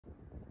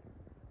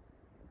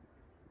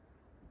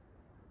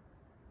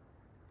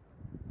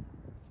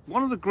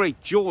one of the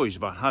great joys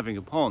about having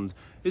a pond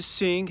is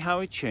seeing how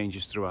it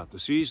changes throughout the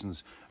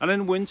seasons. And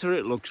in winter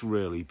it looks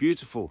really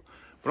beautiful.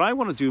 But I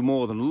want to do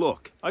more than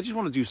look. I just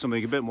want to do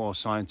something a bit more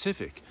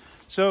scientific.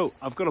 So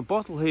I've got a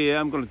bottle here.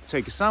 I'm going to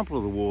take a sample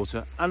of the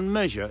water and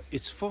measure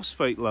its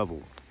phosphate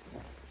level.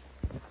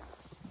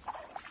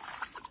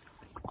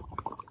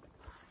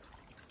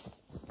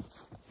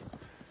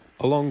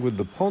 Along with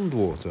the pond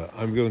water,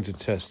 I'm going to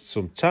test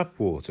some tap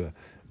water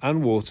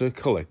and water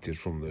collected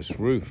from this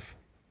roof.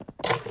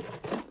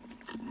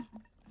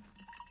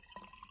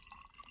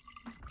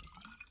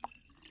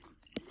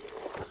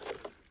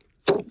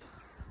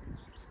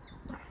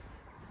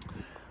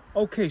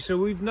 Okay, so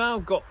we've now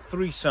got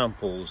 3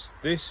 samples.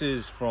 This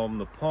is from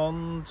the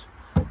pond,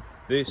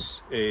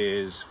 this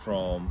is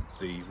from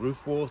the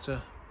roof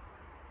water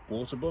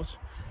butt,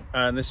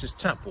 and this is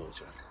tap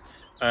water.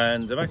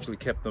 And I've actually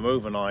kept them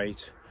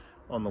overnight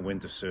on the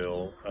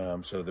windowsill,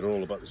 so they're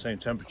all about the same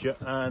temperature.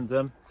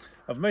 And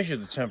I've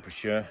measured the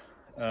temperature,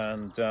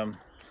 and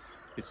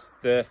it's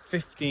there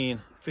 15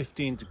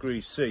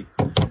 degrees C.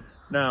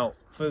 Now,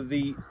 for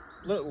the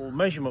little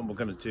measurement we're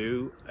going to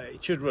do,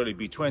 it should really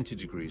be 20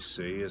 degrees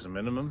C as a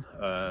minimum,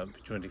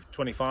 between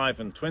 25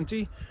 and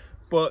 20,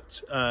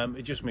 but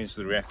it just means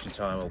the reaction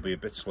time will be a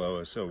bit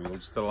slower, so we'll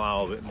just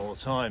allow a bit more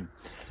time.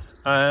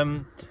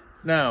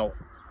 Now,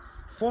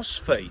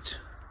 phosphate,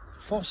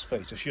 I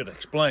should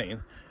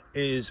explain,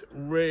 is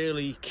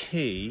really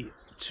key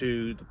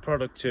to the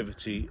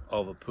productivity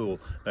of a pool.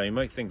 Now, you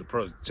might think the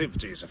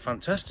productivity is a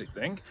fantastic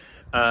thing,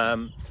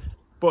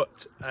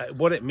 but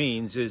what it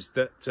means is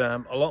that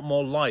a lot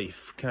more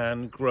life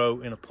can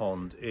grow in a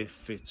pond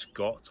if it's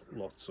got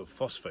lots of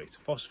phosphate.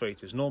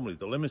 Phosphate is normally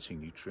the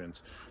limiting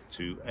nutrient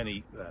to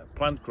any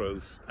plant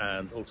growth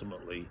and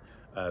ultimately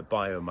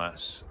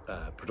biomass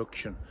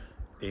production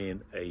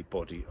in a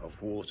body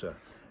of water.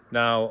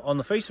 Now, on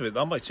the face of it,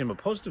 that might seem a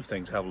positive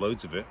thing to have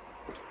loads of it,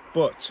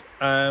 but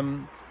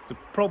the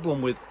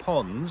problem with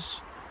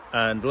ponds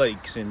and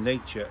lakes in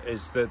nature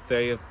is that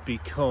they have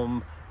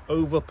become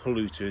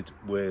over-polluted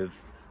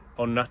with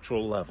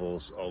unnatural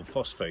levels of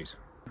phosphate.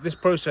 This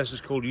process is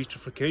called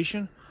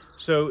eutrophication,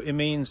 so it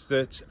means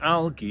that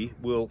algae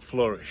will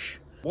flourish.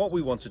 What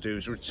we want to do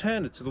is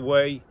return it to the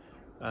way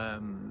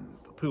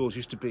pools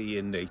used to be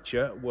in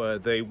nature, where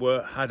they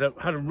had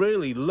a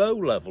really low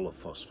level of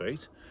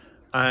phosphate,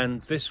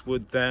 and this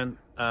would then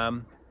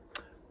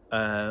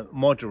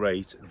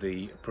moderate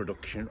the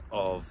production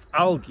of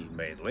algae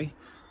mainly.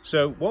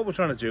 So what we're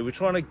trying to do, we're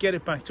trying to get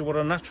it back to what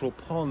a natural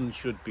pond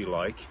should be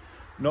like,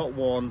 not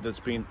one that's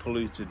been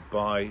polluted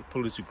by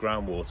polluted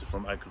groundwater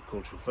from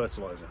agricultural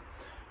fertilizer.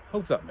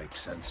 Hope that makes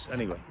sense.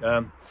 Anyway,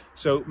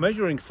 so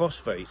measuring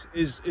phosphate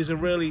is a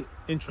really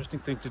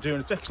interesting thing to do,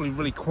 and it's actually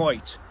really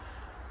quite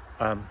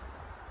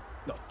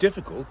not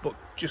difficult, but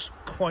just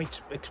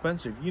quite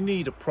expensive. You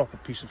need a proper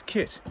piece of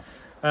kit.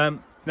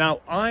 Now,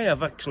 I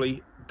have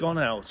actually gone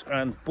out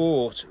and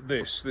bought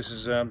this. This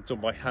is done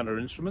by Hanna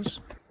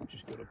Instruments. I'm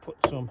just going to put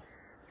some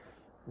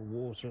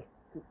water.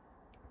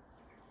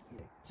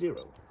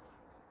 0.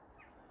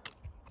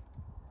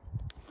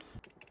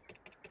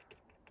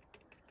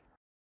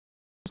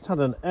 Just had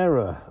an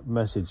error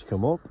message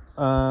come up.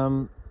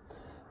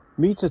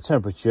 Meter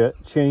temperature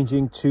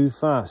changing too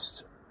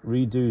fast.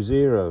 Redo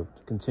 0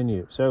 to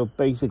continue. So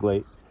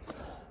basically,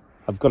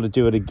 I've got to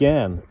do it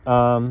again.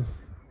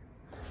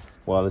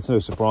 Well, it's no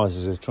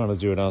surprises. They're trying to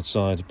do it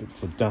outside, a bit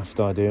of a daft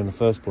idea in the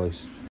first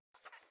place.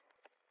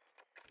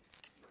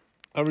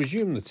 I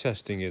resumed the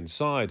testing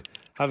inside,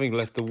 having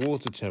let the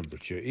water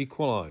temperature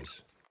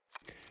equalise.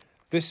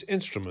 This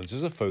instrument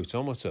is a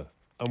photometer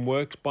and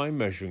works by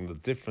measuring the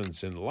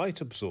difference in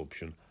light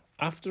absorption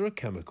after a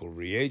chemical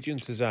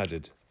reagent is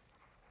added.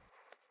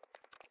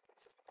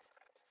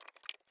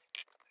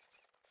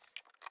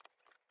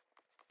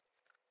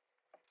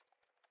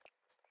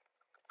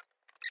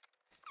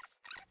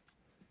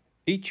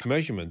 Each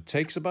measurement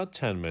takes about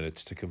 10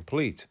 minutes to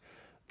complete.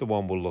 The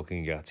one we're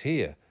looking at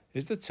here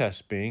is the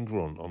test being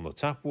run on the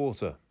tap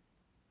water.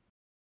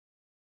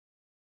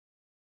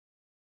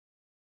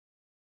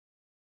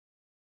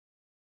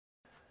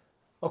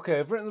 Okay,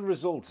 I've written the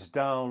results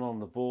down on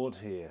the board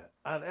here,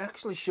 and it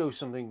actually shows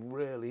something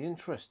really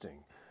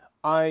interesting.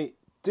 I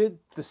did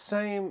the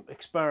same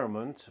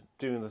experiment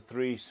doing the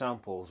 3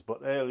 samples,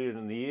 but earlier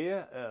in the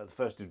year,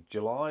 the 1st of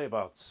July,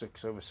 about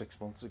over 6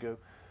 months ago.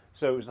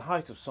 So it was the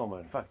height of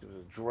summer. In fact, it was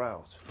a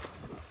drought.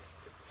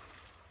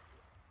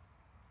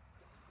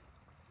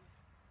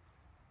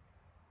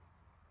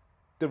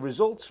 The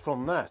results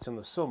from that in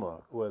the summer,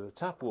 where the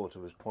tap water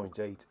was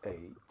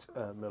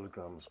 0.88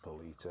 milligrams per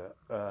litre,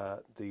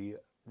 the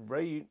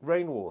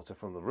rainwater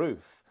from the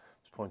roof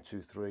was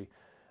 0.23,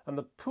 and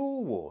the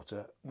pool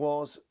water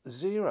was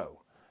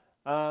 0.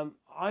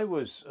 I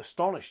was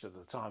astonished at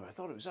the time. I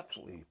thought it was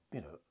absolutely,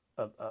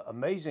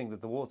 amazing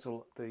that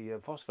the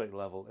phosphate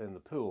level in the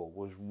pool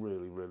was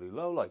really, really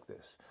low like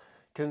this,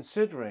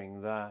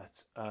 considering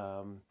that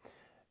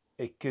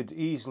it could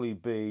easily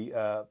be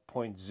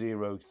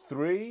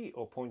 0.03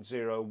 or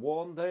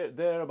 0.01.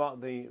 They're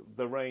about the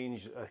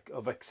range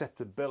of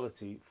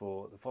acceptability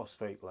for the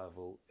phosphate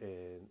level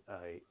in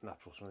a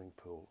natural swimming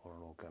pool or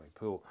an organic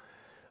pool.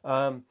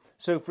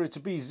 So for it to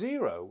be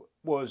 0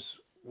 was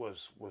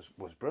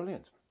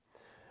brilliant.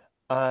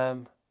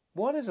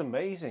 What is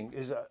amazing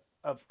is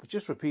I've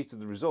just repeated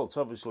the results,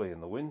 obviously,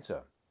 in the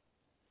winter.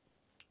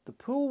 The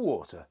pool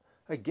water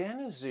again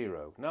is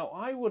 0. Now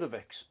I would have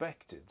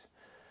expected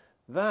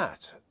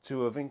that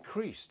to have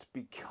increased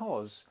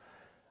because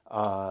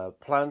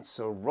plants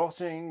are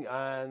rotting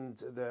and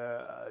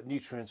the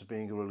nutrients are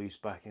being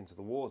released back into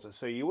the water.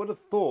 So you would have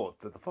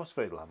thought that the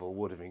phosphate level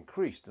would have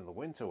increased in the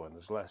winter when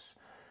there's less,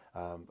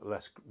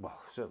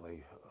 well,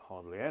 certainly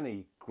hardly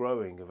any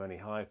growing of any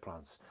high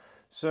plants.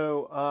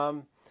 So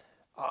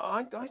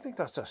I think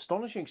that's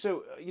astonishing.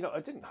 So you know,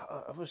 I didn't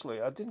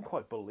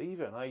quite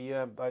believe it.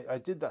 I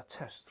did that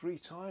test 3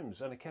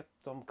 times and it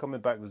kept on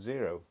coming back with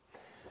 0.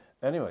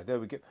 Anyway, there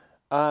we go.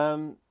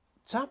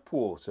 Tap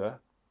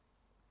water,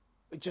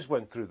 it just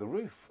went through the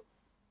roof.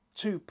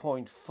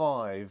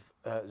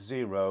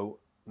 2.50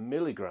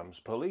 milligrams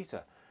per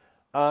litre,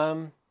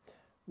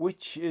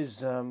 which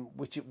is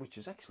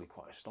actually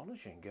quite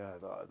astonishing.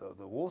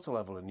 The water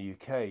level in the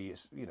UK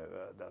is, you know,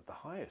 the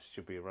highest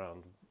should be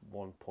around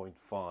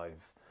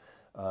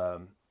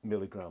 1.5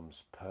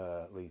 milligrams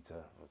per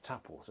litre of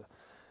tap water.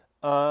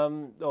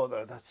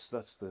 That's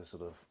the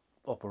sort of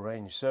upper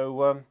range.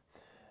 So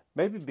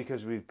maybe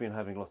because we've been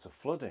having lots of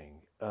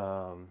flooding,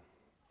 the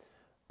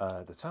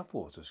tap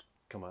water's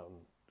come out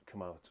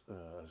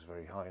as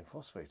very high in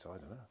phosphate. I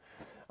don't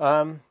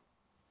know.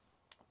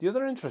 The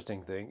other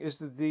interesting thing is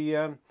that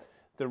the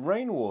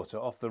rainwater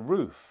off the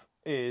roof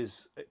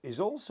is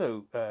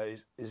also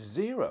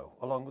 0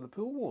 along with the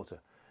pool water.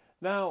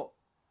 Now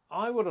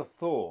I would have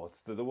thought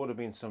that there would have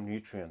been some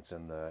nutrients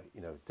in the,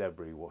 you know,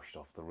 debris washed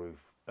off the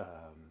roof,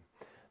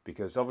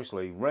 because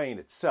obviously rain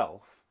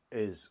itself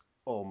is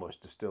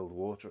almost distilled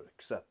water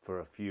except for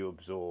a few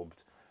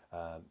absorbed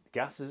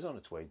gases on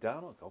its way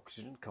down, like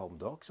oxygen, carbon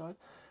dioxide,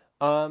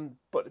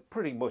 but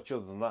pretty much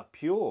other than that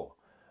pure.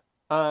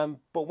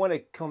 But when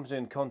it comes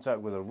in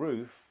contact with a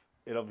roof,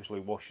 it obviously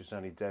washes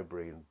any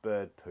debris and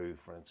bird poo,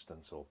 for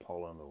instance, or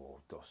pollen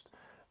or dust.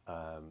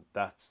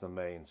 That's the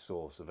main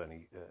source of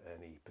any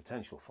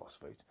potential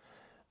phosphate.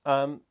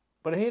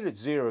 But here it's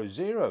 0,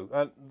 0,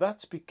 and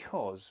that's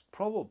because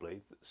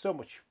probably so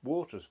much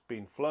water's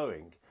been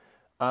flowing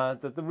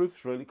that the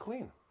roof's really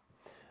clean.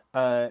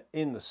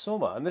 In the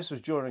summer, and this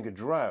was during a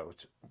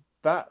drought,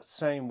 that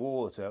same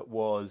water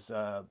was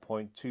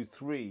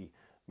 0.23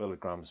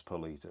 milligrams per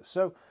litre.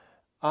 So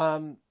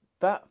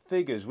that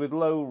figures with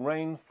low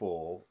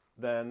rainfall.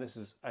 Then this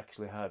has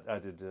actually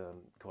added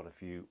quite a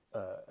few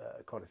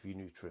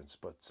nutrients,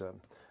 but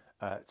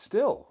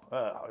still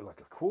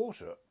like a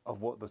quarter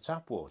of what the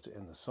tap water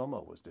in the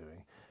summer was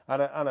doing,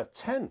 and a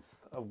tenth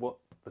of what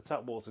the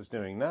tap water is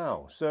doing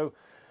now. So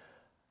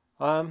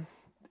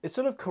it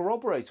sort of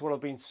corroborates what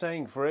I've been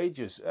saying for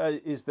ages,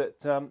 is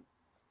that,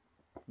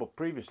 well,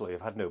 previously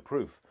I've had no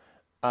proof,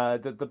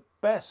 that the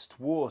best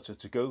water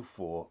to go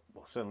for,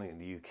 well, certainly in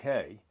the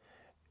UK,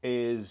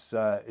 is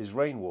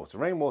rainwater.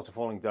 Rainwater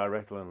falling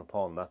directly in the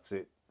pond. That's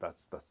it.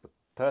 That's the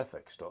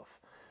perfect stuff.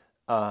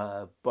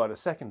 But a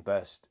second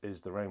best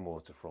is the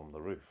rainwater from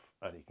the roof,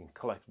 and you can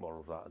collect more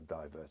of that and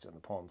divert it in the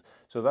pond.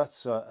 So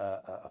that's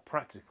a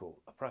practical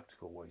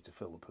way to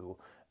fill the pool,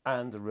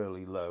 and a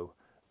really low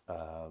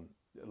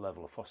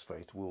level of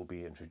phosphate will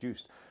be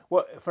introduced.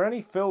 Well, for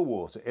any fill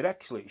water, it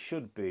actually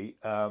should be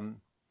the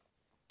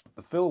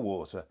fill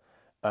water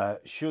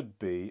should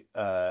be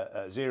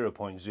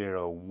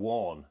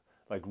 0.01.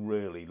 Like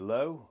really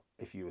low,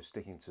 if you were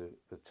sticking to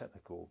the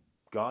technical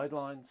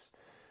guidelines,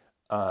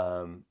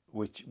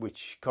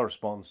 which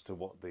corresponds to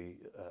what the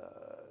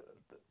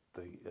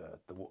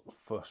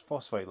first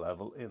phosphate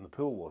level in the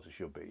pool water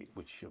should be,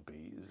 which should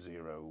be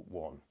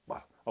 0.1.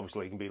 Well,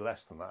 obviously it can be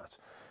less than that,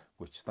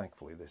 which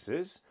thankfully this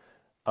is,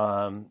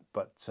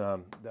 but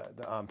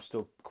I'm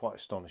still quite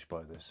astonished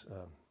by this.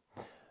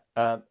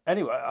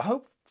 Anyway,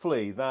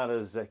 hopefully that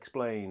has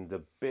explained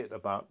a bit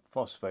about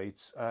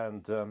phosphates,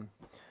 and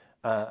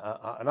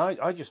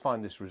I just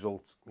find this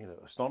result, you know,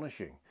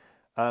 astonishing.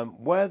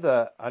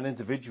 Whether an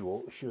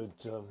individual should,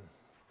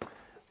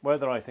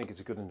 whether I think it's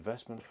a good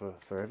investment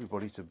for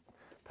everybody to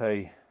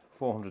pay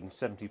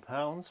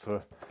 £470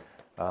 for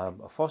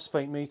a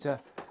phosphate meter,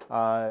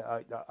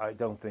 I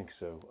don't think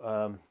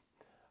so.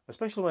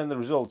 Especially when the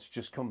results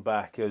just come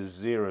back as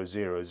 0,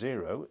 0,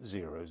 0,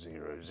 0,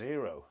 0,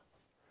 0.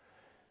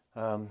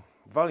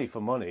 Value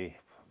for money,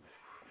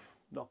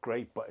 not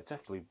great, but it's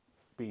actually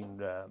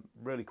been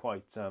really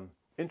quite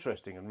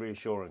interesting and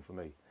reassuring for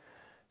me.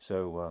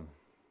 So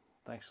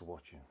thanks for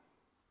watching.